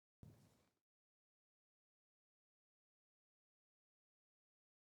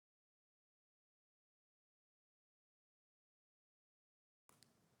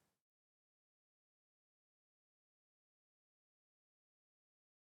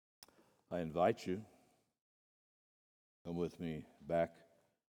I invite you, come with me back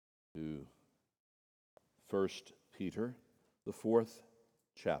to 1 Peter, the 4th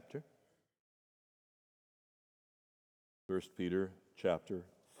chapter. 1 Peter chapter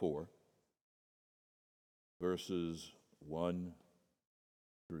 4, verses 1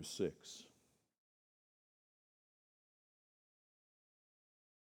 through 6.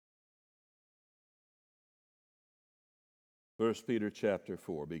 First Peter chapter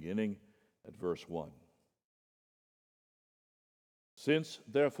 4, beginning at verse 1. Since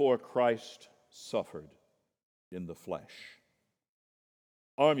therefore Christ suffered in the flesh,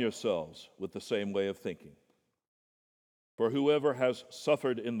 arm yourselves with the same way of thinking. For whoever has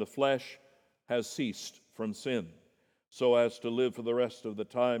suffered in the flesh has ceased from sin, so as to live for the rest of the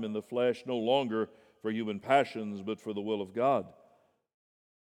time in the flesh, no longer for human passions, but for the will of God.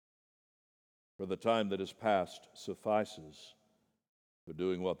 For the time that is past suffices for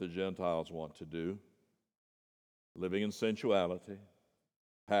doing what the Gentiles want to do, living in sensuality,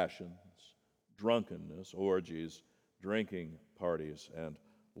 passions, drunkenness, orgies, drinking parties, and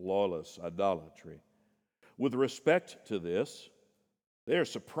lawless idolatry. With respect to this, they are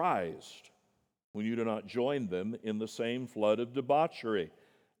surprised when you do not join them in the same flood of debauchery,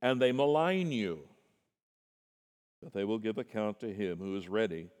 and they malign you. But they will give account to him who is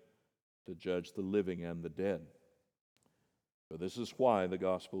ready to judge the living and the dead. For this is why the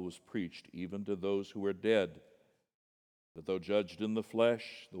gospel was preached even to those who are dead, that though judged in the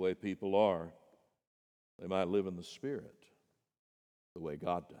flesh the way people are, they might live in the Spirit the way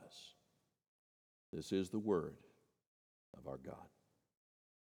God does. This is the word of our God.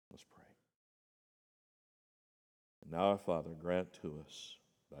 Let's pray. And now, our Father, grant to us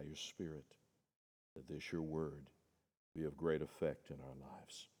by your Spirit that this your word be of great effect in our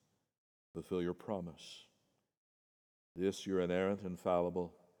lives. Fulfill your promise. This your inerrant,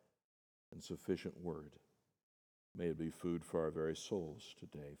 infallible, and sufficient word. May it be food for our very souls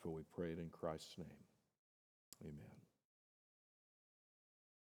today, for we pray it in Christ's name. Amen.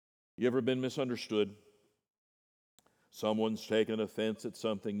 You ever been misunderstood? Someone's taken offense at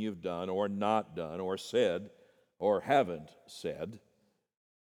something you've done or not done or said or haven't said.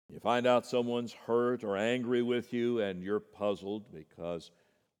 You find out someone's hurt or angry with you and you're puzzled because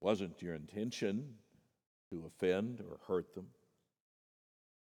it wasn't your intention to offend or hurt them.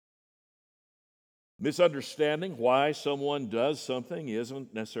 Misunderstanding why someone does something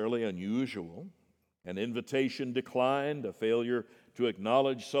isn't necessarily unusual. An invitation declined, a failure to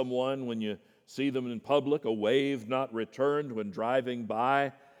acknowledge someone when you see them in public, a wave not returned when driving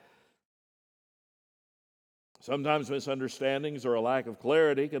by. Sometimes misunderstandings or a lack of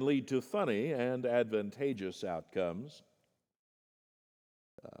clarity can lead to funny and advantageous outcomes.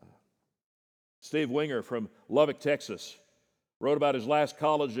 Steve Winger from Lubbock, Texas, wrote about his last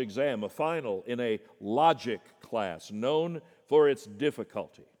college exam, a final in a logic class known for its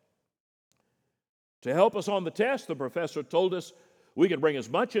difficulty. To help us on the test, the professor told us we could bring as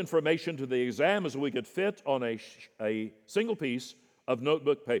much information to the exam as we could fit on a single piece of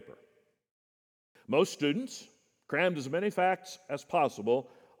notebook paper. Most students crammed as many facts as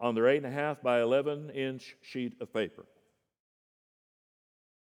possible on their 8.5 by 11-inch sheet of paper.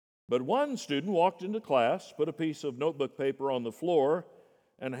 But one student walked into class, put a piece of notebook paper on the floor,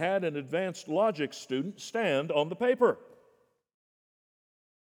 and had an advanced logic student stand on the paper.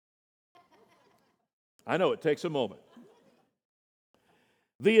 I know, it takes a moment.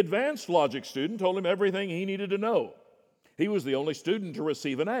 The advanced logic student told him everything he needed to know. He was the only student to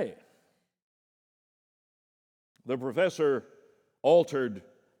receive an A. The professor altered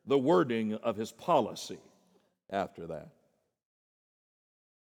the wording of his policy after that.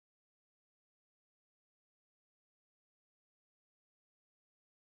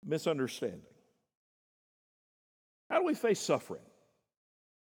 Misunderstanding. How do we face suffering?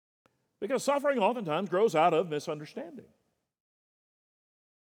 Because suffering oftentimes grows out of misunderstanding.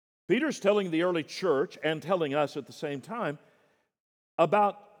 Peter's telling the early church and telling us at the same time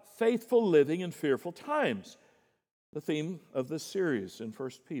about faithful living in fearful times, the theme of this series in 1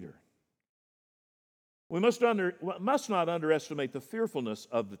 Peter. We must not underestimate the fearfulness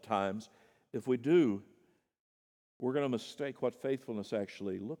of the times. If we do, we're going to mistake what faithfulness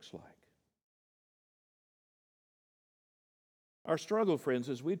actually looks like. Our struggle, friends,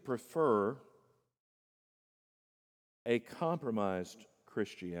 is we'd prefer a compromised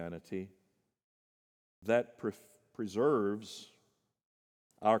Christianity that preserves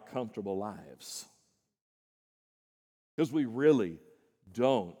our comfortable lives. Because we really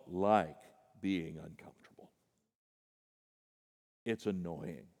don't like being uncomfortable. It's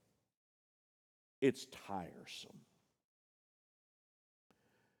annoying. It's tiresome.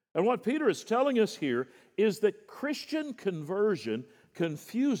 And what Peter is telling us here is that Christian conversion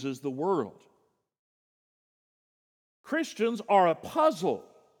confuses the world. Christians are a puzzle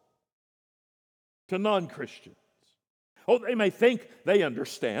to non-Christians. Oh, they may think they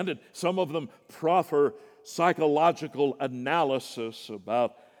understand, and some of them proffer psychological analysis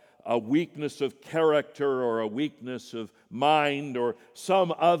about a weakness of character or a weakness of mind or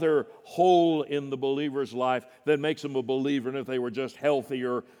some other hole in the believer's life that makes them a believer. And if they were just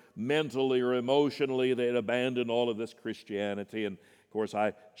healthier mentally or emotionally, they'd abandon all of this Christianity. And of course,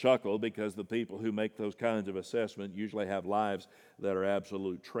 I chuckle because the people who make those kinds of assessments usually have lives that are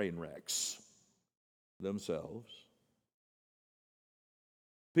absolute train wrecks themselves.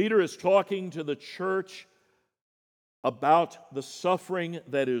 Peter is talking to the church about the suffering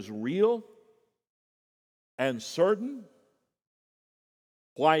that is real and certain,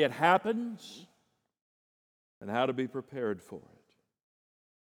 why it happens, and how to be prepared for it.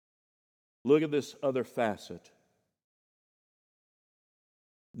 Look at this other facet.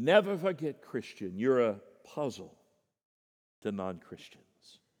 Never forget, Christian, you're a puzzle to non-Christians.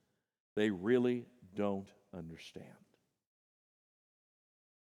 They really don't understand.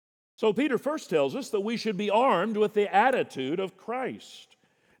 So Peter first tells us that we should be armed with the attitude of Christ.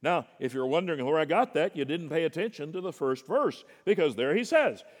 Now, if you're wondering where I got that, you didn't pay attention to the first verse, because there he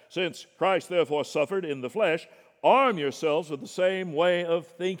says, "Since Christ therefore suffered in the flesh, arm yourselves with the same way of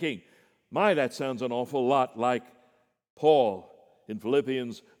thinking." My, that sounds an awful lot like Paul in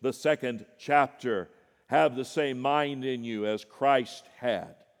Philippians, the 2nd chapter. Have the same mind in you as Christ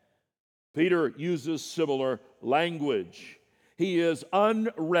had. Peter uses similar language. He is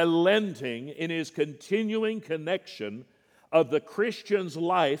unrelenting in his continuing connection of the Christian's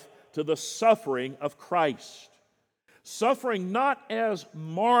life to the suffering of Christ. Suffering not as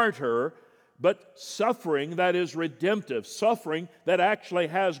martyr, but suffering that is redemptive, suffering that actually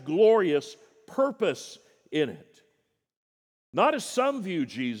has glorious purpose in it. Not as some view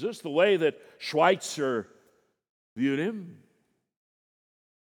Jesus, the way that Schweitzer viewed him,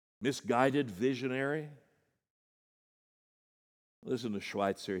 misguided visionary. Listen to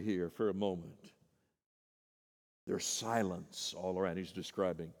Schweitzer here for a moment. There's silence all around. He's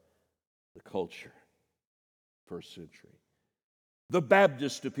describing the culture, first century. The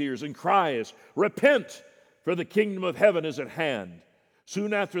Baptist appears and cries, "Repent, for the kingdom of heaven is at hand."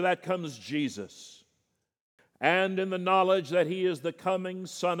 Soon after that comes Jesus. And in the knowledge that he is the coming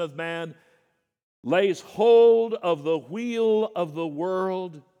Son of Man, lays hold of the wheel of the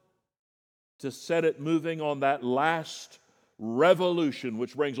world to set it moving on that last revolution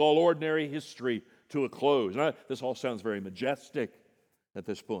which brings all ordinary history to a close. Now, this all sounds very majestic at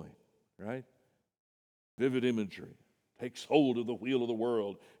this point, right? Vivid imagery. Takes hold of the wheel of the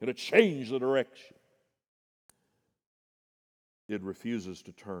world and it changes the direction. It refuses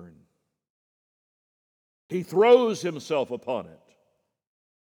to turn. He throws himself upon it.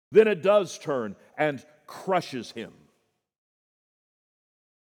 Then it does turn and crushes him.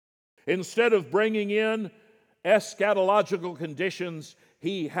 Instead of bringing in eschatological conditions,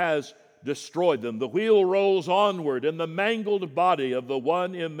 he has destroyed them. The wheel rolls onward in the mangled body of the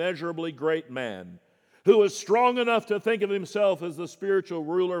one immeasurably great man, who is strong enough to think of himself as the spiritual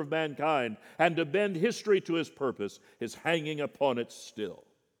ruler of mankind and to bend history to his purpose, is hanging upon it still.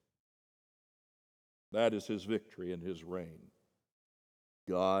 That is his victory and his reign.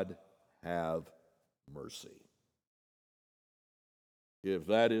 God have mercy. If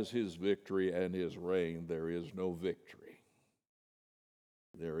that is his victory and his reign, there is no victory.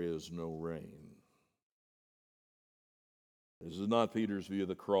 There is no reign. This is not Peter's view of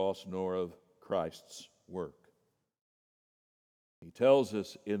the cross nor of Christ's work. He tells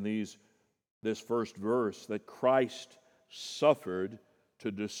us in this first verse that Christ suffered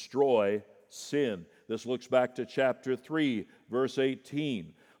to destroy sin. This looks back to chapter 3, verse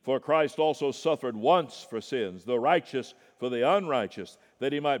 18. For Christ also suffered once for sins, the righteous for the unrighteous,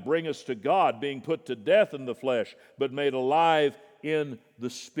 that he might bring us to God, being put to death in the flesh, but made alive in the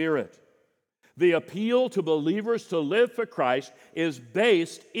Spirit. The appeal to believers to live for Christ is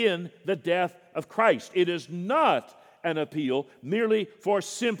based in the death of Christ. It is not an appeal merely for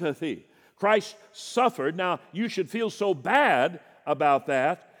sympathy. Christ suffered. Now, you should feel so bad about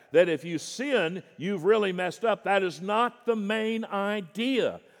that if you sin, you've really messed up. That is not the main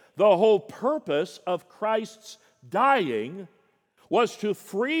idea. The whole purpose of Christ's dying was to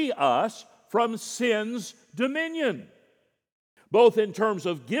free us from sin's dominion, both in terms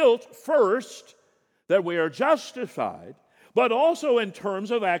of guilt first, that we are justified, but also in terms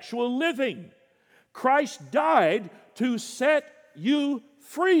of actual living. Christ died to set you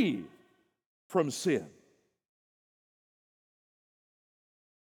free from sin.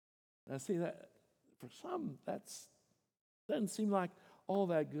 Now, see, that for some, that doesn't seem like all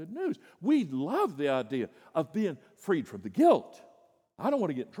that good news. We love the idea of being freed from the guilt. I don't want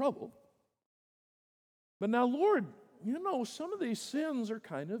to get in trouble. But now, Lord, some of these sins are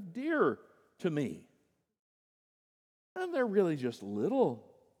kind of dear to me. And they're really just little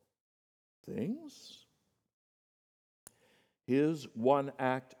things. His one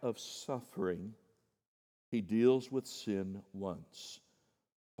act of suffering, he deals with sin once.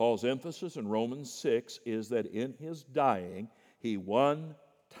 Paul's emphasis in Romans 6 is that in his dying, he one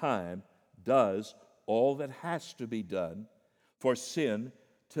time does all that has to be done for sin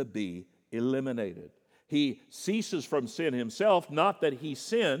to be eliminated. He ceases from sin himself, not that he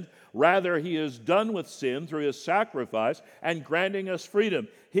sinned. Rather, he is done with sin through his sacrifice and granting us freedom.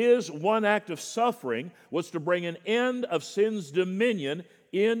 His one act of suffering was to bring an end of sin's dominion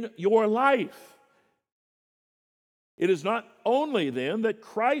in your life. It is not only then that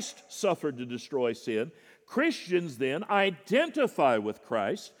Christ suffered to destroy sin. Christians then identify with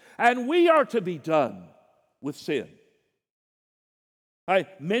Christ, and we are to be done with sin. I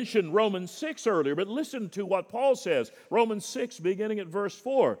mentioned Romans 6 earlier, but listen to what Paul says. Romans 6, beginning at verse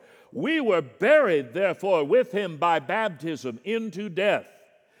 4. We were buried, therefore, with him by baptism into death,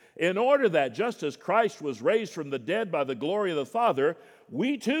 in order that just as Christ was raised from the dead by the glory of the Father,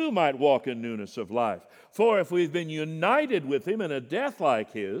 we too might walk in newness of life. For if we've been united with him in a death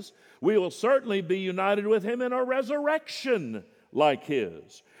like his, we will certainly be united with him in a resurrection like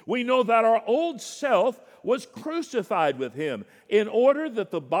his. We know that our old self was crucified with him in order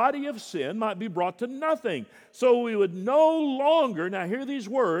that the body of sin might be brought to nothing. So we would no longer, now hear these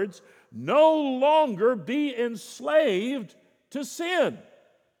words, no longer be enslaved to sin.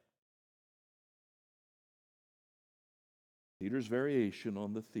 Peter's variation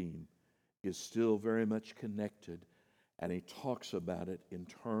on the theme is still very much connected, and he talks about it in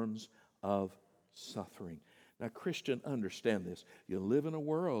terms of suffering. Now, Christian, understand this. You live in a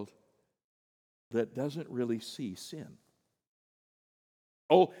world that doesn't really see sin.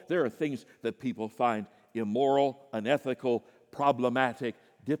 Oh, there are things that people find immoral, unethical, problematic,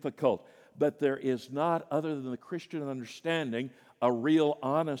 difficult. But there is not, other than the Christian understanding, a real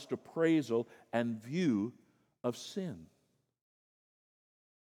honest appraisal and view of sin.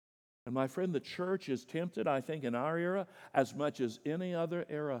 And my friend, the church is tempted, I think, in our era, as much as any other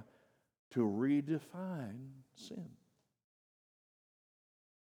era, to redefine sin.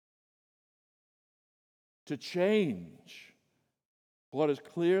 To change what is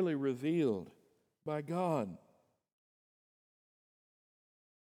clearly revealed by God.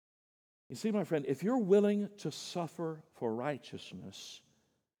 You see, my friend, if you're willing to suffer for righteousness,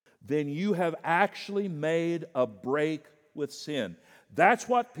 then you have actually made a break with sin. That's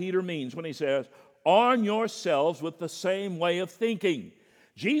what Peter means when he says, arm yourselves with the same way of thinking.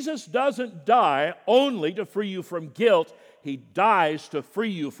 Jesus doesn't die only to free you from guilt. He dies to free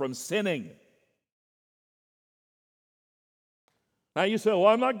you from sinning. Now you say, well,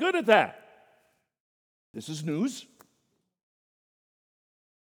 I'm not good at that. This is news.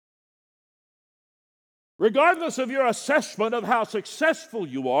 Regardless of your assessment of how successful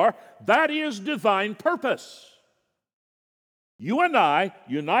you are, that is divine purpose. You and I,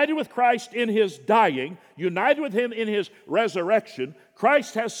 united with Christ in his dying, united with him in his resurrection,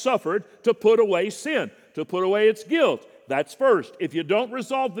 Christ has suffered to put away sin, to put away its guilt. That's first. If you don't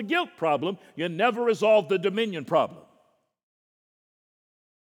resolve the guilt problem, you never resolve the dominion problem.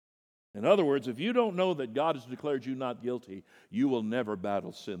 In other words, if you don't know that God has declared you not guilty, you will never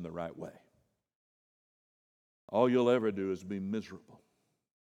battle sin the right way. All you'll ever do is be miserable.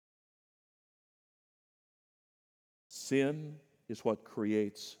 Sin is what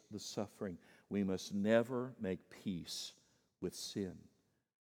creates the suffering. We must never make peace with sin.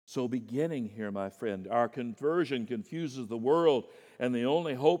 So beginning here, my friend, our conversion confuses the world, and the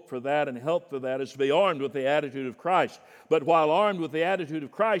only hope for that and help for that is to be armed with the attitude of Christ. But while armed with the attitude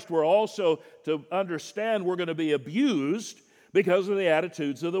of Christ, we're also to understand we're going to be abused because of the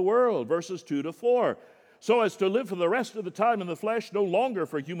attitudes of the world. Verses 2 to 4. So as to live for the rest of the time in the flesh, no longer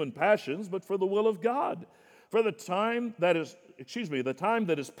for human passions, but for the will of God. For the time that is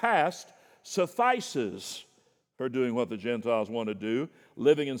past suffices for doing what the Gentiles want to do,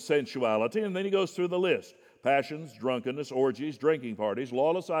 living in sensuality. And then he goes through the list. Passions, drunkenness, orgies, drinking parties,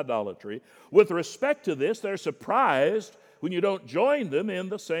 lawless idolatry. With respect to this, they're surprised when you don't join them in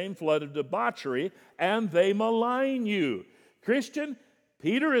the same flood of debauchery, and they malign you. Christian,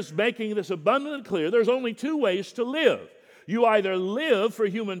 Peter is making this abundantly clear. There's only two ways to live. You either live for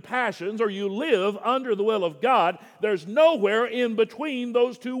human passions or you live under the will of God. There's nowhere in between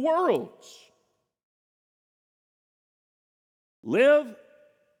those two worlds. Live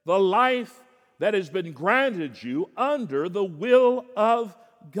the life that has been granted you under the will of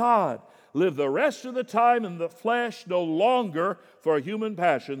God. Live the rest of the time in the flesh, no longer for human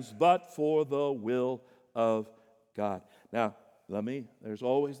passions, but for the will of God. Now, there's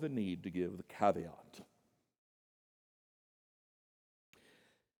always the need to give the caveat.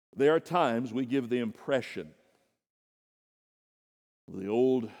 There are times we give the impression, the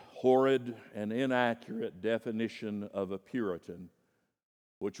old horrid and inaccurate definition of a Puritan,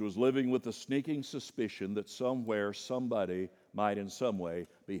 which was living with the sneaking suspicion that somewhere somebody might in some way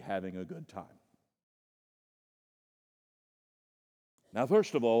be having a good time. Now,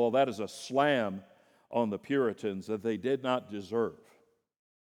 first of all, that is a slam on the Puritans that they did not deserve.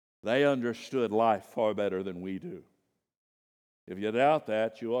 They understood life far better than we do. If you doubt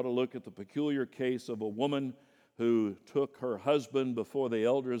that, you ought to look at the peculiar case of a woman who took her husband before the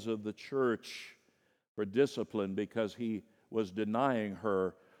elders of the church for discipline because he was denying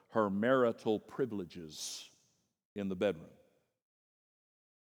her marital privileges in the bedroom.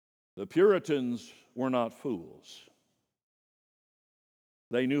 The Puritans were not fools.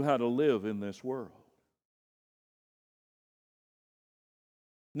 They knew how to live in this world.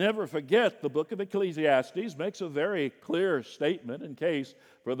 Never forget, the book of Ecclesiastes makes a very clear statement in case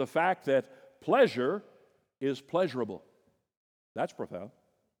for the fact that pleasure is pleasurable. That's profound,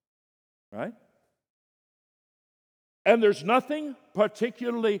 right? And there's nothing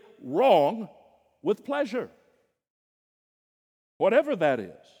particularly wrong with pleasure. Whatever that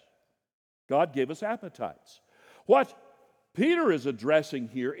is, God gave us appetites. What Peter is addressing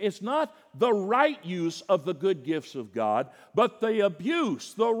here is not the right use of the good gifts of God, but the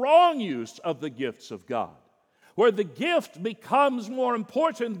abuse, the wrong use of the gifts of God, where the gift becomes more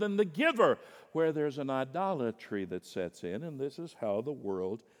important than the giver, where there's an idolatry that sets in, and this is how the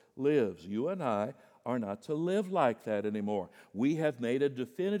world lives. You and I are not to live like that anymore. We have made a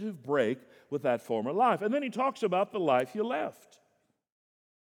definitive break with that former life. And then he talks about the life you left.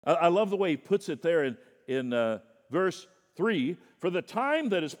 I love the way he puts it there in verse 3, for the time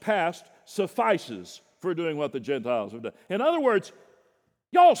that is past suffices for doing what the Gentiles have done. In other words,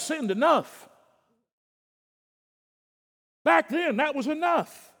 y'all sinned enough. Back then, that was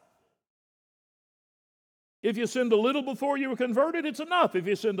enough. If you sinned a little before you were converted, it's enough. If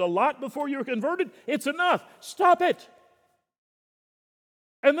you sinned a lot before you were converted, it's enough. Stop it.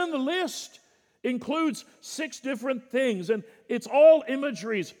 And then the list includes 6 different things, and it's all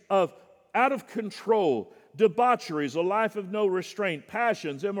imageries of out of control, debaucheries, a life of no restraint,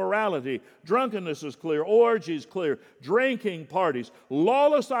 passions, immorality, drunkenness is clear, orgies clear, drinking parties,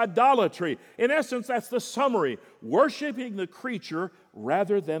 lawless idolatry. In essence, that's the summary. Worshiping the creature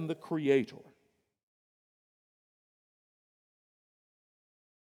rather than the Creator.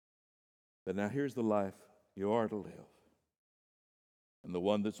 But now here's the life you are to live, and the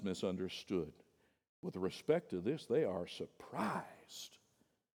one that's misunderstood. With respect to this, they are surprised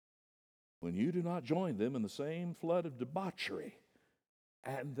when you do not join them in the same flood of debauchery,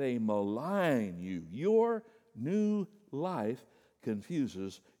 and they malign you. Your new life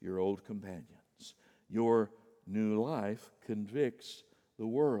confuses your old companions. Your new life convicts the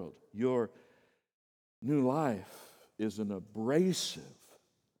world. Your new life is an abrasive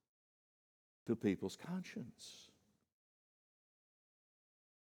to people's conscience.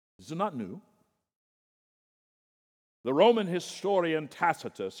 This is not new. The Roman historian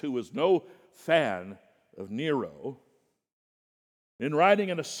Tacitus, who was no fan of Nero, in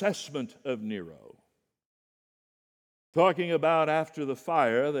writing an assessment of Nero, talking about after the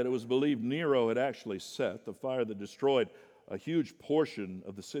fire that it was believed Nero had actually set, the fire that destroyed a huge portion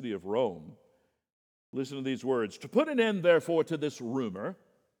of the city of Rome. Listen to these words. To put an end, therefore, to this rumor,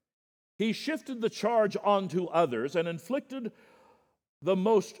 he shifted the charge onto others and inflicted the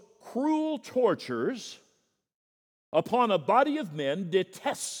most cruel tortures upon a body of men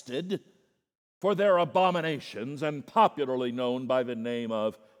detested for their abominations and popularly known by the name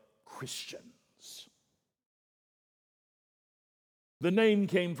of Christians. The name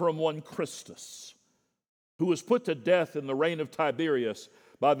came from one Christus, who was put to death in the reign of Tiberius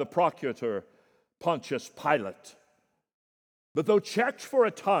by the procurator Pontius Pilate. But though checked for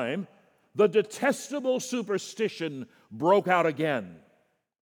a time, the detestable superstition broke out again.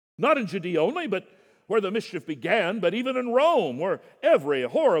 Not in Judea only, but where the mischief began, but even in Rome, where every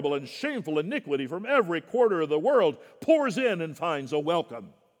horrible and shameful iniquity from every quarter of the world pours in and finds a welcome.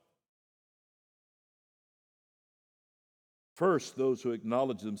 First, those who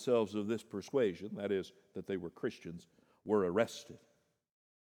acknowledged themselves of this persuasion, that is, that they were Christians, were arrested.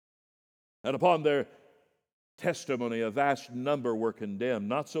 And upon their testimony, a vast number were condemned,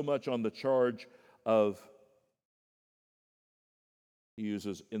 not so much on the charge of He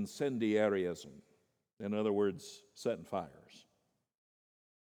uses incendiarism. In other words, setting fires.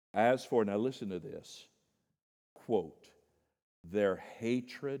 As for, now listen to this, quote, their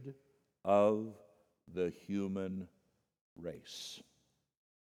hatred of the human race.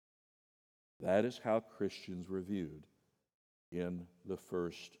 That is how Christians were viewed in the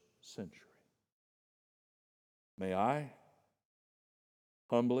first century. May I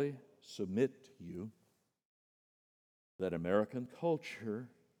humbly submit to you that American culture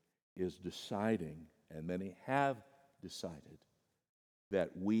is deciding, and many have decided,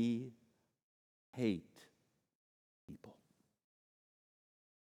 that we hate people.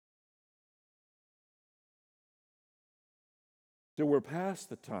 So we're past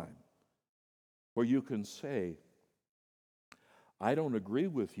the time where you can say, I don't agree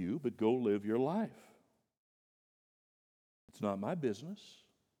with you, but go live your life. It's not my business.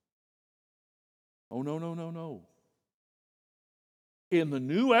 Oh, no, no, no, no. In the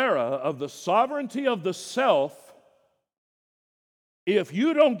new era of the sovereignty of the self, if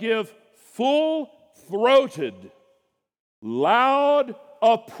you don't give full-throated, loud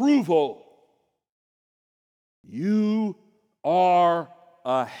approval, you are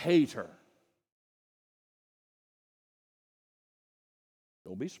a hater.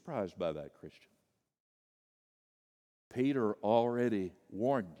 Don't be surprised by that, Christian. Peter already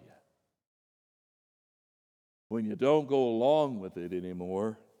warned you. When you don't go along with it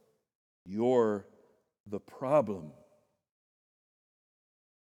anymore, you're the problem.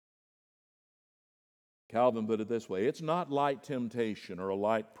 Calvin put it this way, it's not light temptation or a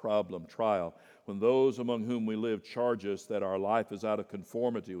light problem, trial, when those among whom we live charge us that our life is out of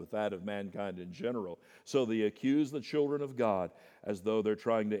conformity with that of mankind in general. So they accuse the children of God as though they're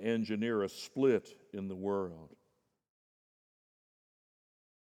trying to engineer a split in the world.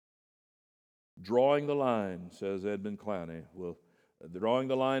 Drawing the line, says Edmund Clowney, drawing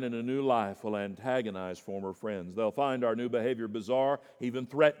the line in a new life will antagonize former friends. They'll find our new behavior bizarre, even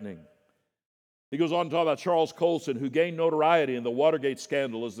threatening. He goes on to talk about Charles Colson, who gained notoriety in the Watergate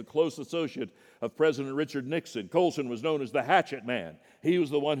scandal as the close associate of President Richard Nixon. Colson was known as the hatchet man. He was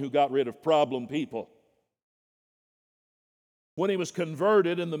the one who got rid of problem people. When he was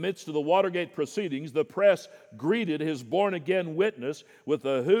converted in the midst of the Watergate proceedings, the press greeted his born-again witness with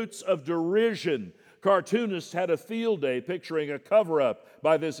the hoots of derision. Cartoonists had a field day picturing a cover-up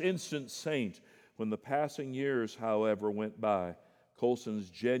by this instant saint. When the passing years, however, went by, Colson's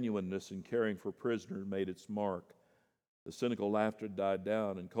genuineness in caring for prisoners made its mark. The cynical laughter died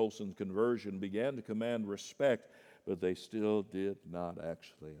down, and Colson's conversion began to command respect, but they still did not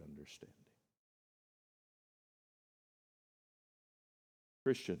actually understand.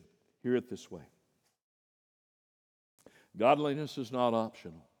 Christian, hear it this way. Godliness is not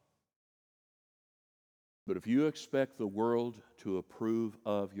optional. But if you expect the world to approve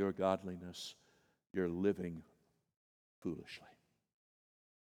of your godliness, you're living foolishly.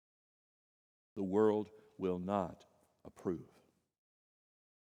 The world will not approve.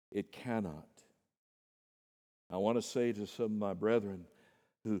 It cannot. I want to say to some of my brethren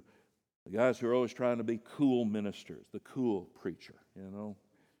the guys who are always trying to be cool ministers, the cool preacher,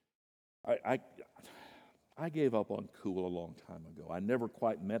 I gave up on cool a long time ago. I never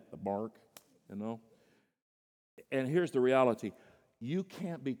quite met the mark, And here's the reality. You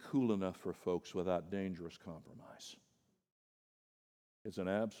can't be cool enough for folks without dangerous compromise. It's an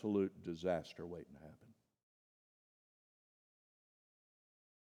absolute disaster waiting to happen.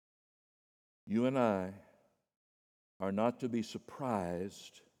 You and I are not to be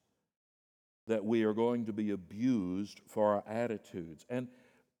surprised that we are going to be abused for our attitudes. And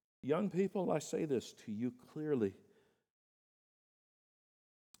young people, I say this to you clearly.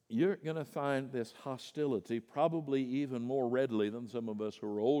 You're going to find this hostility probably even more readily than some of us who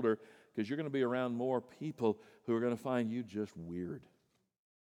are older, because you're going to be around more people who are going to find you just weird.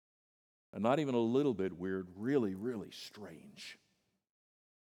 And not even a little bit weird, really, really strange.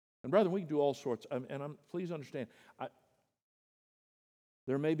 And brethren, we can do all sorts. Please understand,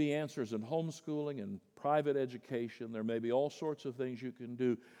 there may be answers in homeschooling and private education. There may be all sorts of things you can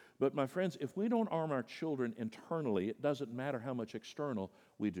do. But my friends, if we don't arm our children internally, it doesn't matter how much external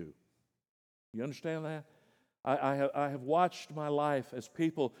we do. You understand that? I have watched my life as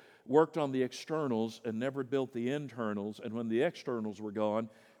people worked on the externals and never built the internals. And when the externals were gone,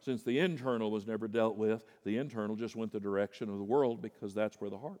 since the internal was never dealt with, the internal just went the direction of the world, because that's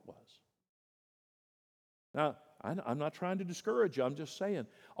where the heart was. Now, I'm not trying to discourage you. I'm just saying,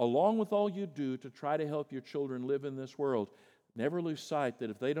 along with all you do to try to help your children live in this world, never lose sight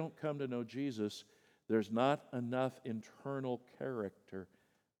that if they don't come to know Jesus, there's not enough internal character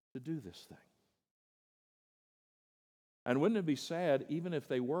to do this thing. And wouldn't it be sad, even if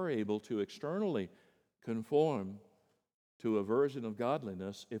they were able to externally conform to a version of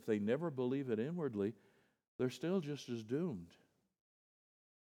godliness, if they never believe it inwardly, they're still just as doomed.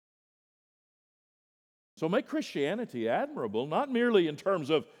 So make Christianity admirable, not merely in terms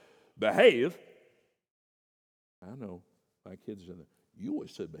of behave. I know my kids said, "You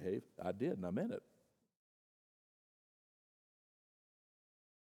always said behave." I did, and I meant it.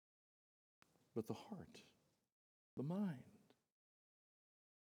 But the heart, the mind.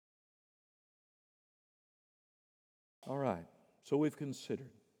 All right, so we've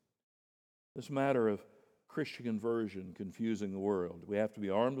considered this matter of Christian conversion confusing the world. We have to be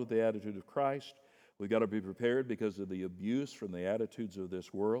armed with the attitude of Christ. We've got to be prepared because of the abuse from the attitudes of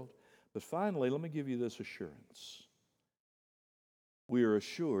this world. But finally, let me give you this assurance. We are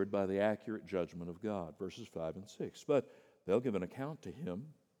assured by the accurate judgment of God, verses 5 and 6. But they'll give an account to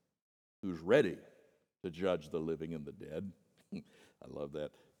him who's ready to judge the living and the dead. I love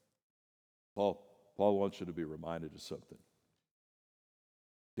that. Paul wants you to be reminded of something.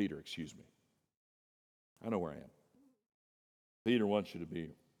 Peter, excuse me. I know where I am. Peter wants you to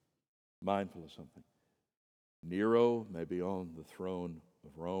be mindful of something. Nero may be on the throne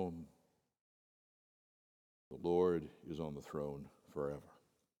of Rome. The Lord is on the throne forever.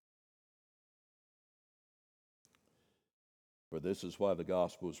 For this is why the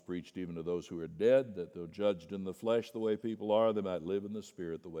gospel is preached even to those who are dead, that though judged in the flesh the way people are, they might live in the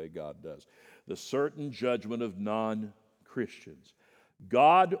spirit the way God does. The certain judgment of non-Christians.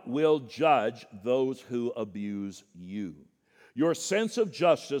 God will judge those who abuse you. Your sense of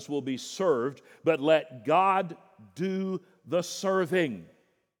justice will be served, but let God do the serving.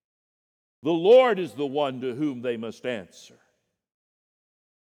 The Lord is the one to whom they must answer.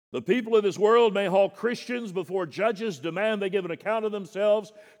 The people of this world may haul Christians before judges, demand they give an account of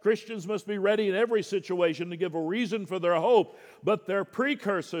themselves. Christians must be ready in every situation to give a reason for their hope, but their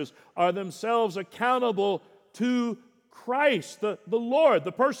precursors are themselves accountable to Christ, the Lord,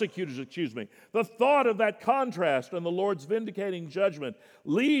 the persecutors, The thought of that contrast and the Lord's vindicating judgment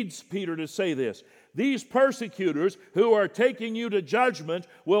leads Peter to say this. These persecutors who are taking you to judgment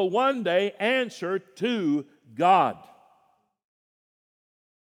will one day answer to God.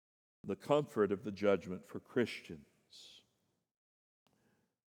 The comfort of the judgment for Christians.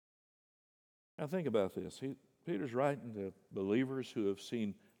 Now think about this. Peter's writing to believers who have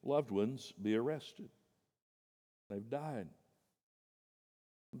seen loved ones be arrested. They've died.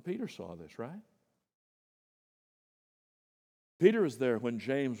 And Peter saw this, right? Peter was there when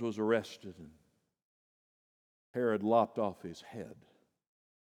James was arrested and Herod lopped off his head.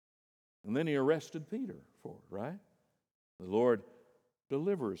 And then he arrested Peter for it, right? The Lord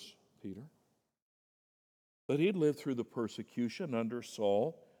delivers Peter. But he'd lived through the persecution under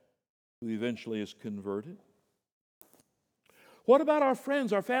Saul, who eventually is converted. What about our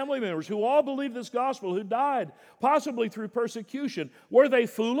friends, our family members who all believed this gospel, who died, possibly through persecution? Were they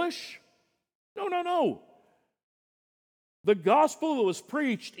foolish? No. The gospel was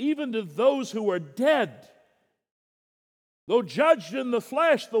preached even to those who were dead. Though judged in the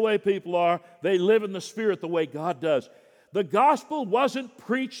flesh the way people are, they live in the spirit the way God does. The gospel wasn't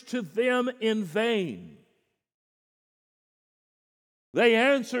preached to them in vain. They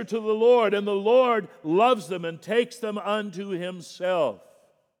answer to the Lord, and the Lord loves them and takes them unto himself.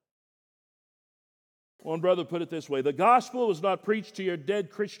 One brother put it this way: the gospel was not preached to your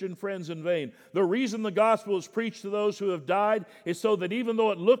dead Christian friends in vain. The reason the gospel is preached to those who have died is so that even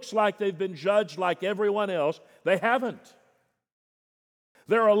though it looks like they've been judged like everyone else, they haven't.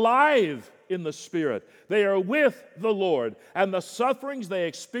 They're alive in the Spirit. They are with the Lord. And the sufferings they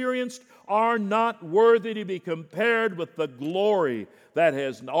experienced are not worthy to be compared with the glory that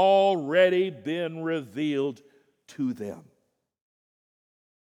has already been revealed to them.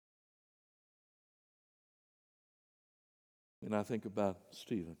 And I think about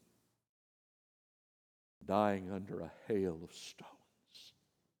Stephen dying under a hail of stones.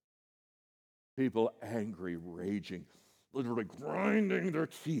 People angry, raging, literally grinding their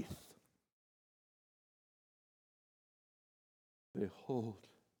teeth. Behold,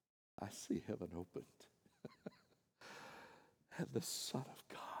 I see heaven opened, and the Son of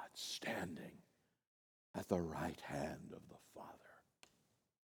God standing at the right hand of the Father.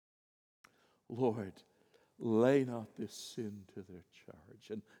 Lord, lay not this sin to their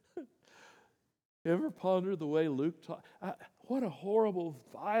charge. And you ever ponder the way Luke taught? What a horrible,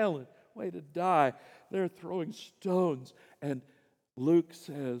 violent way to die. They're throwing stones. And Luke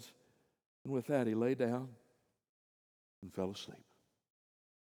says, and with that he lay down and fell asleep.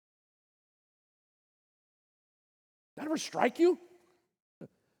 That ever strike you?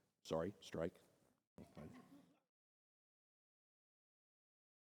 Sorry, strike.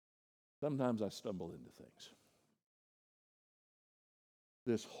 Sometimes I stumble into things.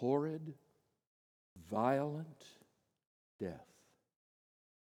 This horrid, violent death.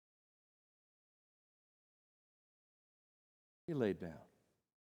 He laid down and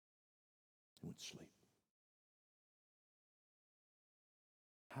went to sleep.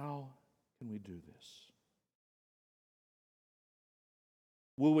 How can we do this?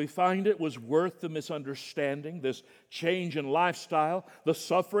 Will we find it was worth the misunderstanding, this change in lifestyle, the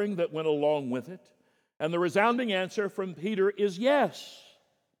suffering that went along with it? And the resounding answer from Peter is yes.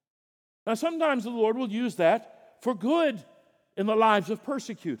 Now, sometimes the Lord will use that for good in the lives of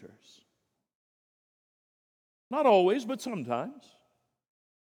persecutors. Not always, but sometimes.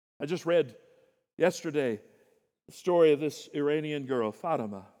 I just read yesterday the story of this Iranian girl,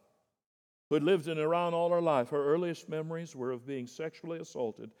 Fatima, who had lived in Iran all her life. Her earliest memories were of being sexually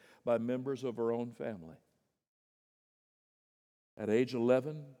assaulted by members of her own family. At age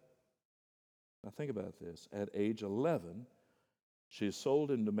 11, now think about this, at age 11, she is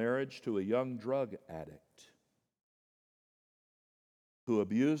sold into marriage to a young drug addict who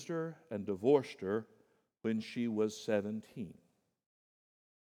abused her and divorced her when she was 17.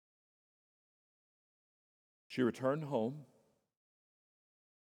 She returned home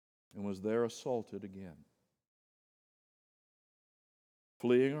and was there assaulted again.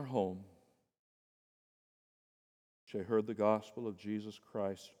 Fleeing her home, she heard the gospel of Jesus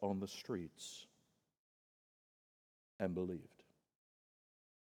Christ on the streets and believed.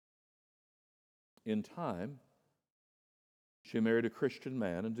 In time, she married a Christian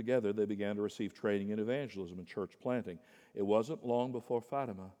man, and together they began to receive training in evangelism and church planting. It wasn't long before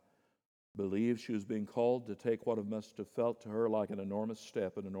Fatima believed she was being called to take what must have felt to her like an enormous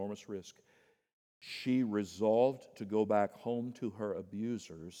step, an enormous risk. She resolved to go back home to her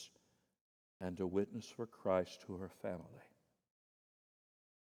abusers and to witness for Christ to her family.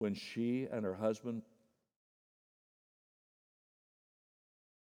 When she and her husband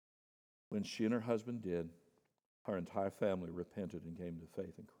did, her entire family repented and came to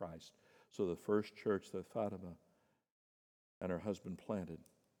faith in Christ. So the first church that Fatima and her husband planted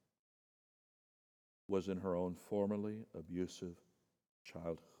was in her own formerly abusive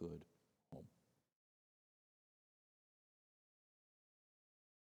childhood home.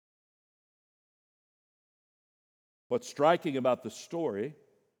 What's striking about the story,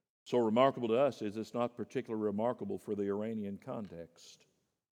 so remarkable to us, is it's not particularly remarkable for the Iranian context.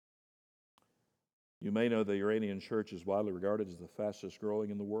 You may know the Iranian church is widely regarded as the fastest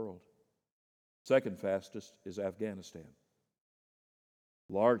growing in the world. Second fastest is Afghanistan,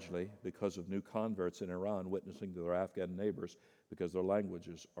 largely because of new converts in Iran witnessing to their Afghan neighbors because their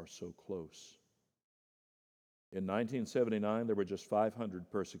languages are so close. In 1979, there were just 500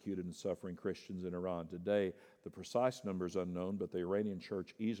 persecuted and suffering Christians in Iran. Today, the precise number is unknown, but the Iranian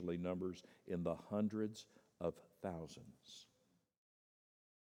church easily numbers in the hundreds of thousands.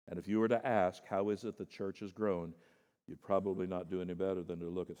 And if you were to ask, how is it the church has grown, you'd probably not do any better than to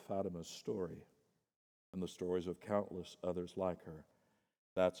look at Fatima's story and the stories of countless others like her.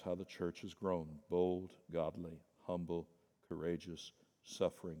 That's how the church has grown: bold, godly, humble, courageous,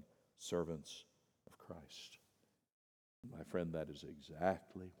 suffering servants of Christ. My friend, that is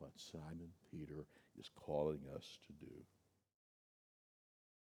exactly what Simon Peter is calling us to do.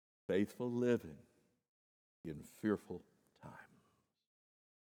 Faithful living in fearful times.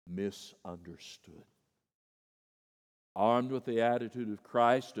 Misunderstood. Armed with the attitude of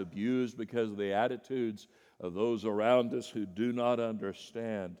Christ, abused because of the attitudes of those around us who do not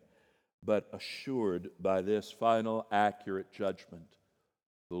understand, but assured by this final accurate judgment: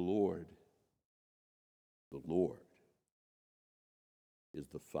 the Lord is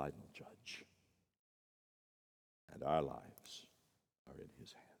the final judge, and our lives are in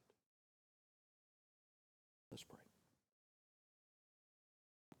His hand. Let's pray.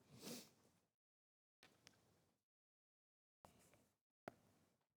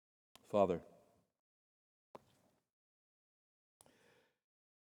 Father,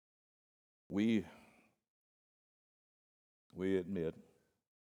 we admit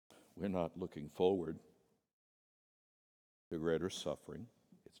we're not looking forward to greater suffering.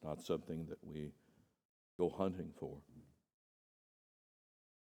 It's not something that we go hunting for.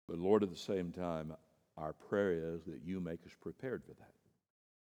 But Lord, at the same time, our prayer is that you make us prepared for that.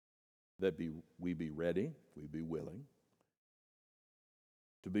 That we be ready, we be willing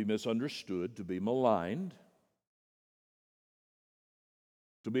to be misunderstood, to be maligned,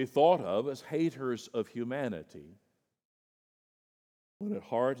 to be thought of as haters of humanity, when at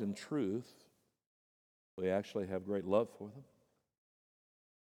heart and truth we actually have great love for them.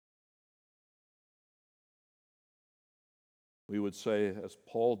 We would say, as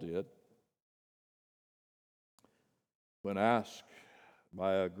Paul did, When asked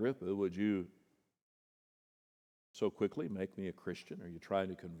by Agrippa, would you so quickly make me a Christian? Are you trying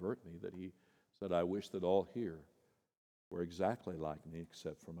to convert me? That he said, I wish that all here were exactly like me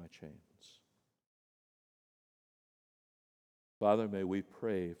except for my chains. Father, may we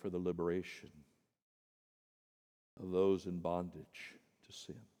pray for the liberation of those in bondage to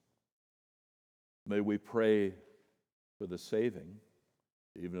sin. May we pray for the saving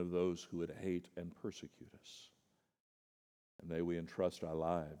even of those who would hate and persecute us. And may we entrust our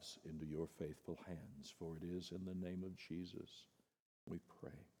lives into your faithful hands, for it is in the name of Jesus we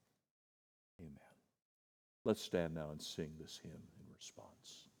pray. Amen. Let's stand now and sing this hymn in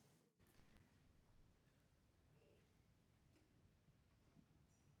response.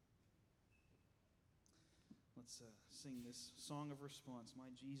 Let's sing this song of response.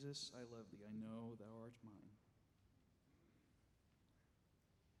 My Jesus, I love thee. I know thou art mine.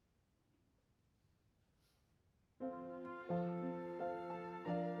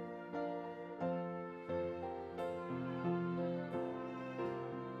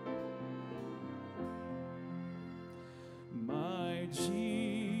 My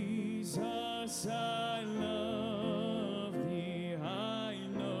Jesus, I love thee. I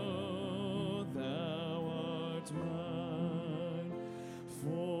know thou art mine.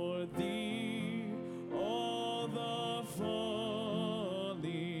 For thee all the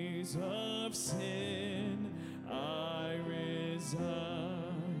follies of sin I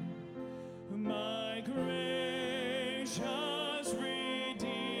resign. My gracious Redeemer,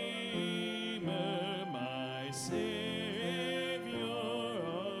 my Savior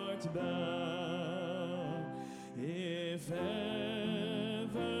art thou. If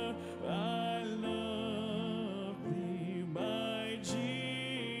ever I love thee, my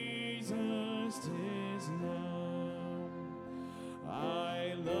Jesus, 'tis now.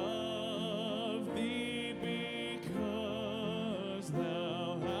 I love thee because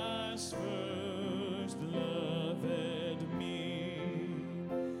thou hast first loved me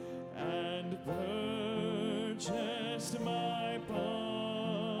and purchased my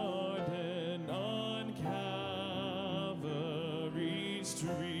pardon on Calvary's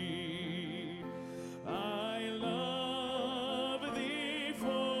tree. I love thee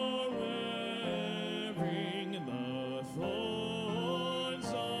for wearing the thorns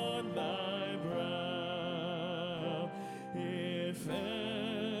on thy brow. If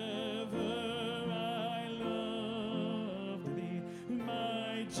ever I loved thee,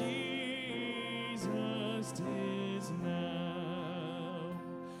 my Jesus, 'tis now.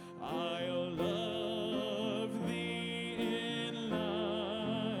 I'll love thee in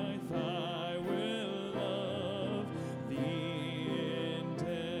life, I will love thee in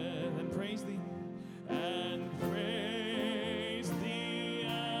death, and praise thee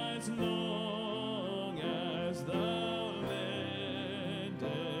as long as thou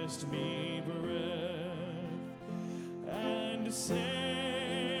lendest me breath, and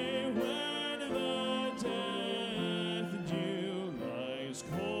say when the death dew lies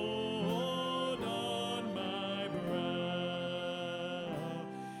cold on my brow,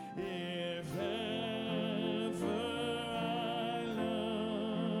 if ever I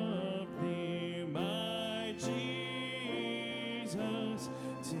love thee, my Jesus,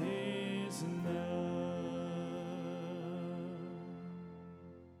 'tis now.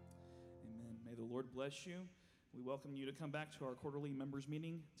 Amen. May the Lord bless you. We welcome you to come back to our quarterly members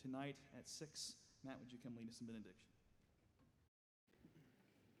meeting tonight at 6. Matt, would you come lead us in benediction?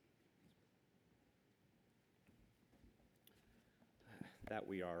 That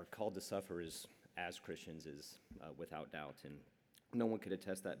we are called to suffer as Christians is without doubt, and no one could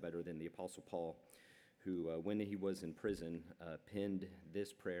attest that better than the Apostle Paul, who, when he was in prison, penned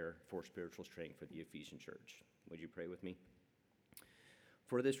this prayer for spiritual strength for the Ephesian church. Would you pray with me?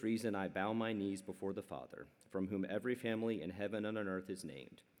 For this reason I bow my knees before the Father, from whom every family in heaven and on earth is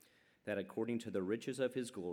named, that according to the riches of his glory